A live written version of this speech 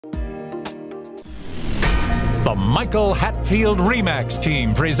The Michael Hatfield Remax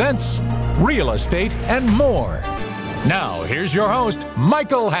team presents Real Estate and More. Now, here's your host,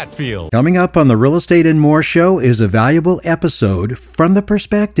 Michael Hatfield. Coming up on the Real Estate and More show is a valuable episode from the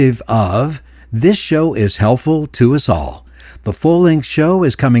perspective of this show is helpful to us all. The full-length show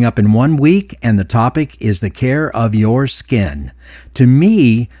is coming up in 1 week, and the topic is the care of your skin. To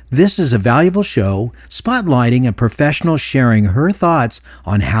me, this is a valuable show spotlighting a professional sharing her thoughts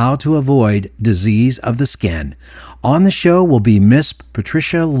on how to avoid disease of the skin. On the show will be Miss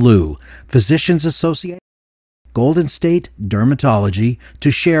Patricia Loo, Physicians Associate, Golden State Dermatology,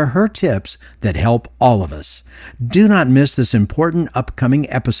 to share her tips that help all of us. Do not miss this important upcoming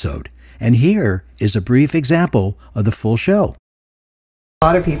episode. And here is a brief example of the full show. A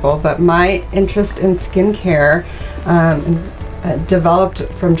lot of people, but my interest in skincare developed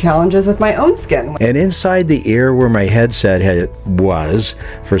from challenges with my own skin. And inside the ear where my headset was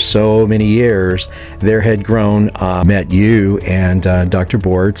for so many years, there had grown, met you and Dr.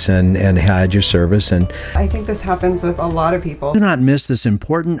 Bortz and had your service. And I think this happens with a lot of people. Do not miss this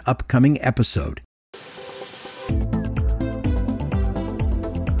important upcoming episode.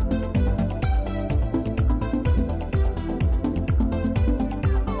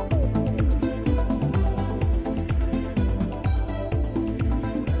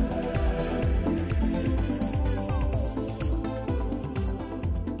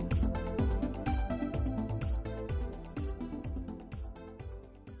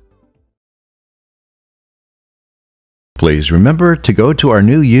 Please remember to go to our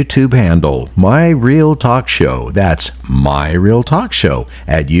new YouTube handle, My Real Talk Show. That's My Real Talk Show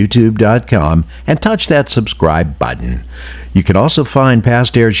at youtube.com, and touch that subscribe button. You can also find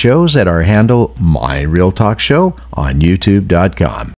past aired shows at our handle, My Real Talk Show, on youtube.com.